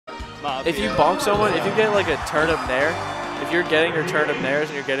Mafia. If you bonk someone, if you get like a turnip nair, if you're getting your turnip nairs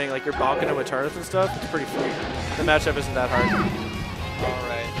and you're getting like you're bonking them with turnips and stuff, it's pretty free. The matchup isn't that hard. All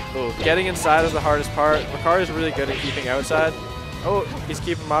right. Ooh, getting inside is the hardest part. Makari is really good at keeping outside. Oh, he's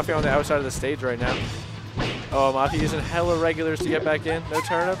keeping Mafia on the outside of the stage right now. Oh, Mafia using hella regulars to get back in. No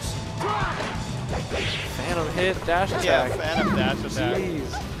turnips. Phantom hit, dash attack. Yeah, phantom dash attack.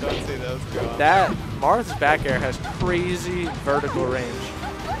 Jeez. Don't see those go on. That Marth's back air has crazy vertical range.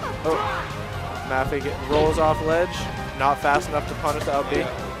 Oh, Mafia rolls off ledge. Not fast enough to punish the LB.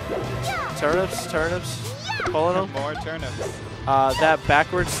 Yeah. Turnips, pulling them. More turnips. That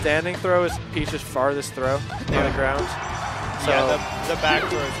backward standing throw is Peach's farthest throw on the ground. So yeah, the back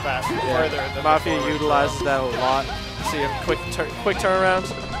throw is faster, further than Mafia the utilizes throw. that a lot. See him quick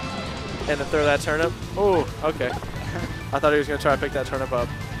turnarounds and then throw that turnip. Oh, okay. I thought he was gonna try to pick that turnip up.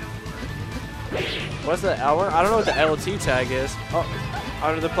 What's the L one? I don't know what the LT tag is. Oh,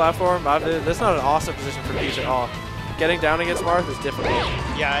 under the platform. That's not an awesome position for Peach at all. Getting down against Marth is difficult.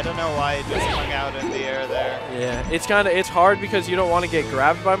 Yeah, I don't know why he just hung out in the air there. Yeah, it's hard because you don't want to get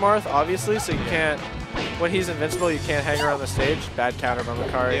grabbed by Marth, obviously, so you can't. When he's invincible, you can't hang around the stage. Bad counter by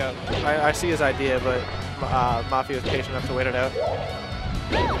Makari. Yeah. I see his idea, but Mafia was patient enough to wait it out.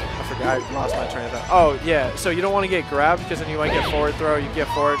 I forgot. I lost my train of thought. Oh, yeah. So you don't want to get grabbed because then you might get forward throw. You get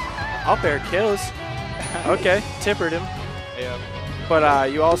forward. Up air kills. Okay. Tippered him. Yeah.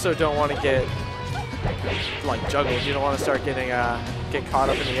 But you also don't want to get like juggled. You don't want to start getting get caught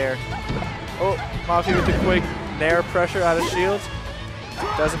up in the air. Oh, Mafia with the quick nair pressure out of shields.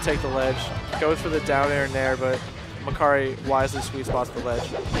 Doesn't take the ledge. Goes for the down air nair, but Makari wisely sweet spots the ledge.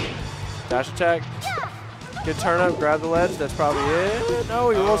 Dash attack. Good turn up, grab the ledge. That's probably it. No,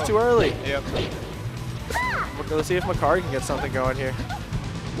 he rolls too early. Yep. Let's see if Makari can get something going here.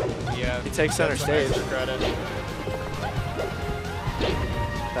 Yeah. He takes center stage. Credit.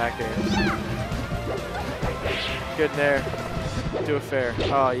 Back air. Good nair. Do it fair.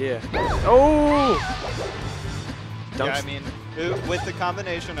 Oh, yeah. Oh! Yeah, I mean, with the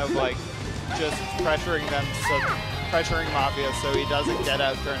combination of like just pressuring them, so pressuring Mafia so he doesn't get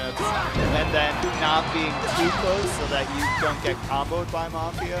out turnips, and then not being too close so that you don't get comboed by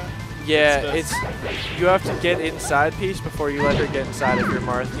Mafia. Yeah, you have to get inside Peach before you let her get inside of your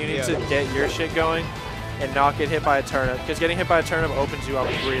Marth. You need to get your shit going and not get hit by a turnip, because getting hit by a turnip opens you up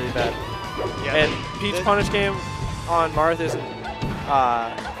really bad. Yeah, and Peach punish game on Marth isn't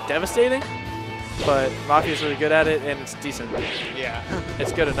devastating, but Mafia's really good at it, and it's decent. Yeah.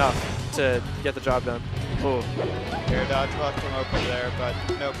 It's good enough to get the job done. Oh. Air dodge left him open there, but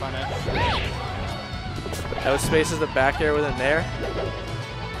no punish. Outspaces the back air with a nair.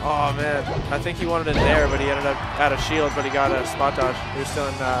 Oh man, I think he wanted a nair, but he ended up out of shield, but he got a spot dodge. He was still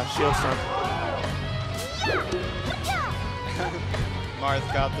in shield stun.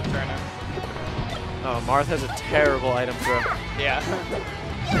 Marth got the turnip. Oh, Marth has a terrible item throw. Yeah.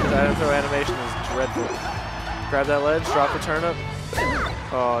 His item throw animation is dreadful. Grab that ledge, drop the turnip.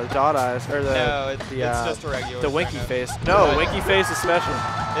 Oh, the dot eyes, or the it's just a regular. The winky turnip. face. No, winky face is special.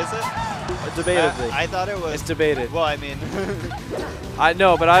 Is it? Debatably. I thought it was. It's debated. Well, I mean. I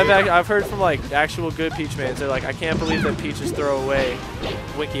know, but I've heard from like actual good Peach mains. They're like, I can't believe that Peaches throw away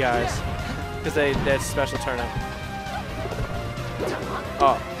winky eyes because that's special turnip.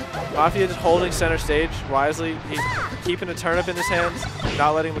 Oh, Mafia just holding center stage wisely. He's keeping a turnip in his hands,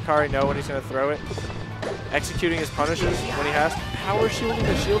 not letting Makari know when he's going to throw it. Executing his punishes when he has. Power shielding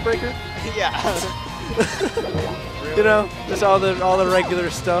the shield breaker. Yeah. Really? You know, just all the regular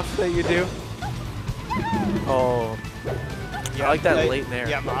stuff that you do. Oh. Yeah, I like that late nair.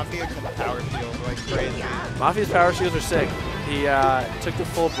 Yeah, Mafia can power shield like crazy. Mafia's power shields are sick. He took the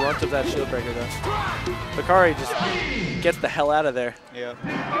full brunt of that shield breaker though. Makari just gets the hell out of there. Yeah.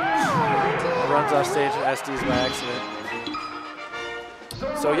 Runs off stage and SDs by accident.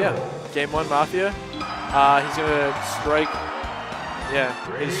 So yeah, game 1 Mafia. He's gonna strike. Yeah,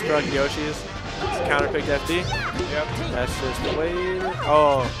 he struck Yoshi's. Counterpicked FD. Yep. That's just the way.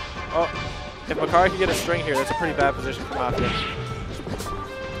 Oh. If Makari can get a string here, that's a pretty bad position for Mafia.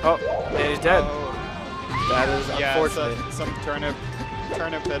 Oh, and he's dead. Oh. That is unfortunate. Yeah, some turnip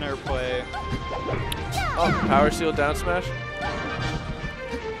interplay. Oh, power shield down smash.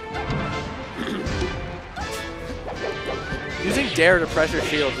 Using Dare to pressure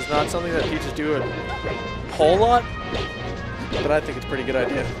shields is not something that Peaches do a whole lot, but I think it's a pretty good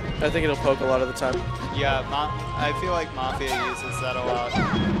idea. I think it'll poke a lot of the time. Yeah, I feel like Mafia uses that a lot.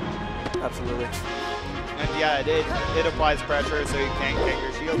 Absolutely. And yeah, it applies pressure so you can't get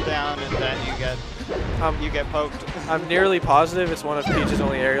your shield down, and then you get poked. I'm nearly positive it's one of Peach's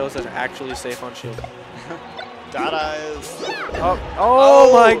only aerials that's actually safe on shield. Dot eyes.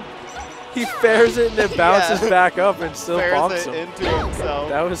 Oh my He fairs it and it bounces back up and still bonks him. Into himself.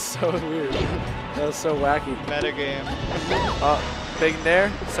 That was so weird. That was so wacky. Metagame. Big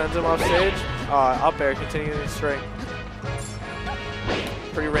nair, sends him off stage. Up air, continuing the string.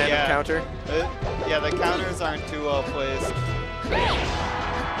 Pretty random counter. Yeah, the counters aren't too well placed.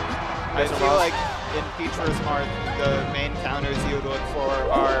 I feel like in Peach vs. Marth, the main counters you would look for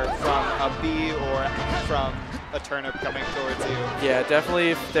are from a B or from a turnip coming towards you. Yeah,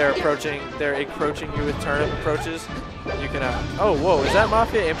 definitely if they're encroaching you with turnip approaches, you can, oh, whoa, is that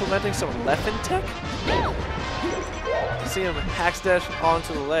Mafia implementing some LIII tech? See him hack dash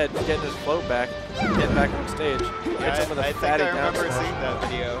onto the ledge, getting his float back, getting back on stage. Yeah, I think I remember seeing that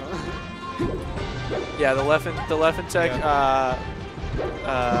video. Yeah, the LIII tech, I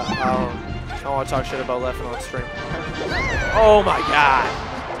don't want to talk shit about LIII on string. Oh my god!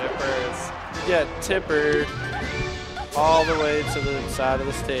 Tippers. Yeah, tipper all the way to the side of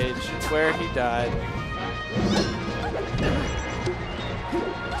the stage where he died.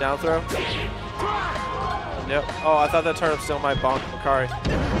 Down throw. Yep. Oh, I thought that turnip still might bonk Makari.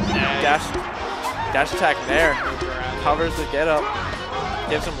 Dash attack there. Covers the get up.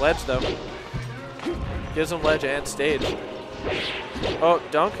 Gives him ledge though. Gives him ledge and stage. Oh,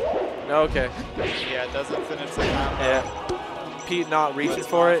 dunk? No, okay. Yeah, it doesn't finish the combo. Yeah. Pete not reaching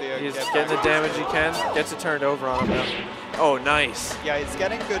for it. He's getting the damage he can. Gets it turned over on him now. Oh, nice. Yeah, he's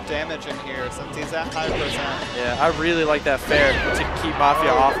getting good damage in here since he's at high percent. Yeah, I really like that fair to keep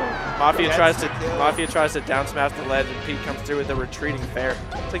Mafia off him. Mafia tries to down smash the ledge and Pete comes through with the retreating fair.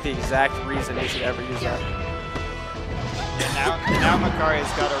 It's like the exact reason you should ever use that. Now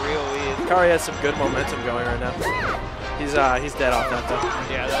Makari's got a real lead. Makari has some good momentum going right now. He's dead off that though.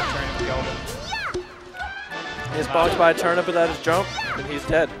 Yeah, that turnip killed him. He's bonked by a turnip without his jump, and he's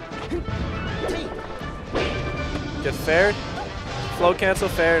dead. Gets faired. Flow cancel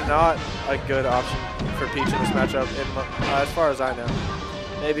fair, not a good option for Peach in this matchup, as far as I know.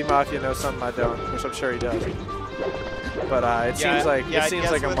 Maybe Mafia knows something I don't, which I'm sure he does. But it seems like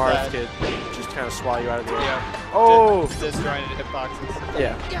a Marth kid just kind of swat you out of the air. Yeah. Oh! Disjointed hitboxes.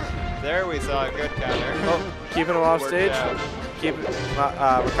 Yeah. There we saw a good counter. Oh, keeping him off stage.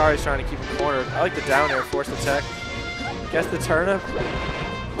 Makari's trying to keep him cornered. I like the down air, force the tech. Gets the turnip.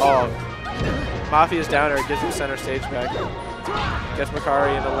 Oh, Mafia's down air gives him center stage back. Gets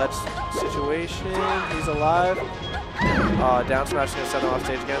Makari in a ledge situation. He's alive. Down smash gonna send him off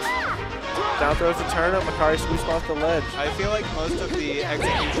stage again. Down throws the turnip. Makari sweeps off the ledge. I feel like most of the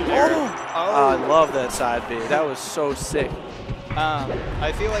execution errors. I love that side B. That was so sick.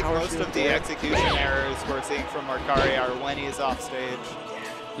 I feel like most of the execution errors we're seeing from Makari are when he's off stage.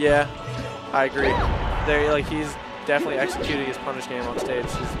 Yeah, I agree. He's definitely executing his punish game on stage.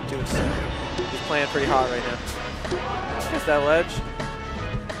 He's playing pretty hot right now. Gets that ledge.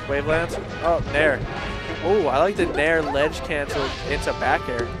 Wave lands. Oh, nair. Oh, I like the nair ledge cancel into back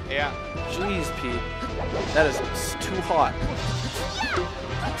air. Yeah. Jeez, Pete. That is too hot.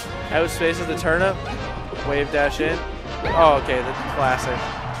 Out spaces the turnip. Wave dash in. Oh, okay, the classic.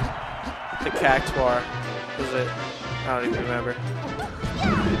 The cactuar. Was it? I don't even remember.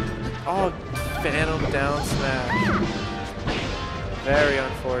 Oh, phantom down smash. Very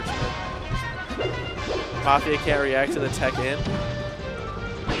unfortunate. Mafia can't react to the tech in.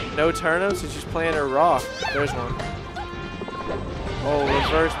 No turnips, he's just playing her raw. There's one. Oh,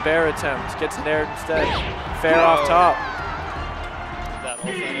 reverse bear attempt. Gets nared instead. Fair off top. That'll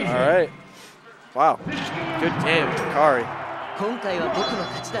finish. All right. Wow. Good game, Makari.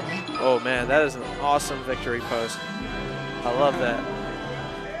 Oh man, that is an awesome victory post. I love that.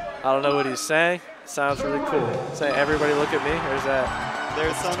 I don't know what he's saying. Sounds really cool. Say, everybody look at me, or is that?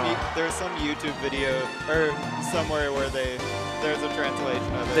 There's some YouTube video or somewhere where there's a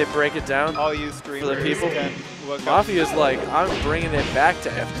translation of it. They break it down. All you streamers for the people. Can look Mafia's like, I'm bringing it back to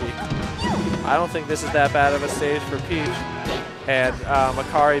FT. I don't think this is that bad of a stage for Peach. And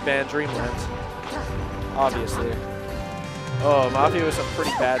Makari banned Dreamlands. Obviously. Oh, Mafia with some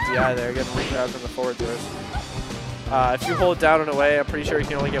pretty bad DI there, getting regrabs from the forward throws. If you hold down and away, I'm pretty sure you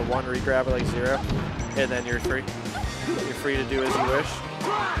can only get one regrab at like 0, and then you're free. You're free to do as you wish.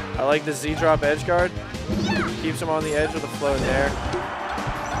 I like the Z drop edge guard. Keeps him on the edge with a float there.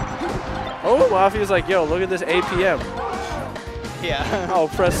 Oh, Mafia's like, yo, look at this APM. Yeah. I'll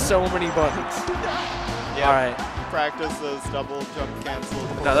press so many buttons. Yeah. All right. Practice those double jump cancels.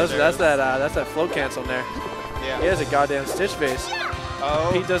 No, that's that float cancel in there. Yeah. He has a goddamn stitch base.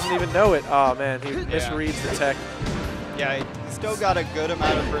 Oh. He doesn't even know it. Oh man, he misreads the tech. Yeah, he still got a good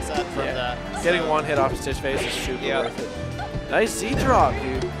amount of percent from that. Getting one hit off his stitch face is super worth it. Nice Z drop,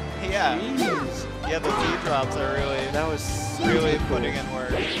 dude. Yeah. Jeez. Yeah, the Z drops are really that was really putting in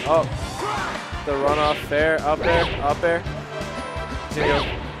work. Oh, The runoff fair, up air. He's gonna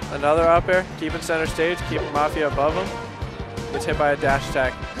go another up air, keeping center stage, keeping Mafia above him. Gets hit by a dash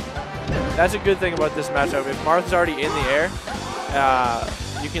attack. That's a good thing about this matchup. If Marth is already in the air,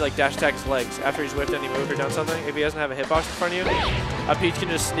 you can like dash attack his legs after he's whipped any move or done something. If he doesn't have a hitbox in front of you, Peach can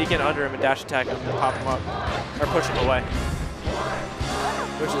just sneak in under him and dash attack him and pop him up, or push him away.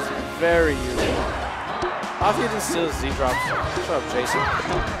 Which is very useful. Mafia just steals Z-drops. Shut up, Jason.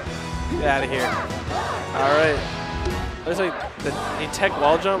 Get out of here. Alright. Looks like he tech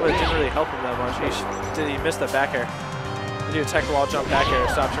wall jump, but it didn't really help him that much. He missed the back air. He did a tech wall jump back air,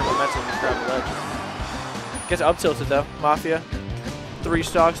 stops your momentum and grab the ledge. Gets up tilted though, Mafia. 3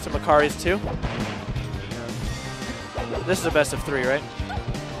 stocks to Makari's 2. This is a best of 3, right?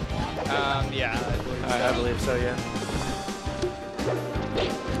 Yeah, I believe so, yeah.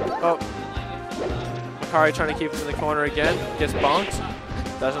 Oh. Makari trying to keep him in the corner again. Gets bonked.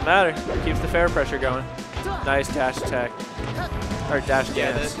 Doesn't matter. Keeps the fair pressure going. Nice dash attack. Or dash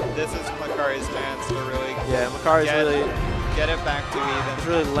dance. This is Makari's chance to really Makari's really get it back to even. He's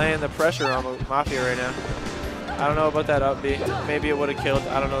really laying the pressure on Mafia right now. I don't know about that up B. Maybe it would have killed.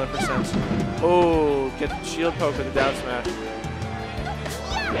 I don't know the percents. Oh, get shield poke with a down smash.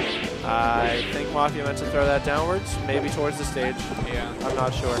 I think Mafia meant to throw that downwards, maybe towards the stage. Yeah. I'm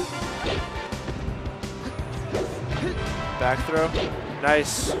not sure. Back throw.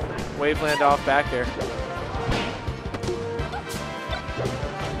 Nice. Wave land off back air.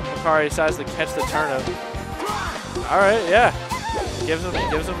 Makari decides to catch the turnip. Alright, yeah. Gives him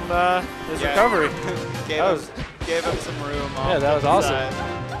his recovery. Gave him some room. Yeah, that was awesome.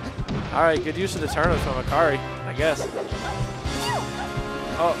 Alright, good use of the turnip from Makari, I guess.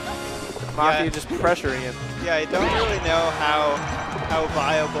 Oh, Mafia just pressuring him. Yeah, I don't really know how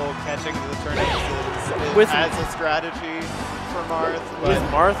viable catching the turnips is as a strategy for Marth. With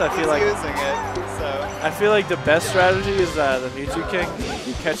Marth, I feel like using it. So I feel like the best strategy is the Mewtwo King.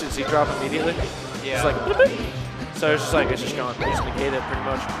 You catch it Z-drop immediately. Yeah. It's like, so it's just gone. You just negate it pretty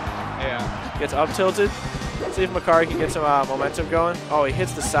much. Yeah. Gets up tilted. See if Makari can get some momentum going. Oh, he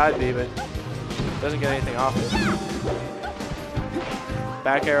hits the side B, but doesn't get anything off it.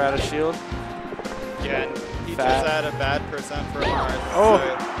 Back air out of shield. Yeah, and he just had a bad percent for Marth. Oh,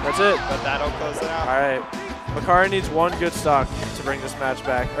 so, that's it. But that'll close it out. All right. Makari needs 1 good stock to bring this match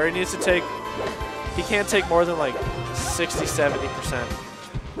back. Or he needs to take, he can't take more than like 60, 70%.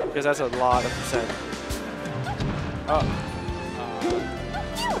 Because that's a lot of percent. Oh.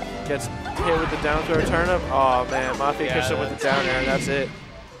 Gets hit with the down throw turnip. Oh man, Mafia catches him with the down air, and that's it.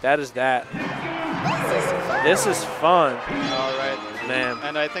 That is that. This is fun. All right. Man.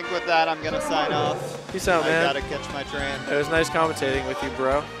 And I think with that, I'm going to sign off. Peace out, man. I got to catch my train. It was nice commentating with you,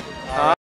 bro.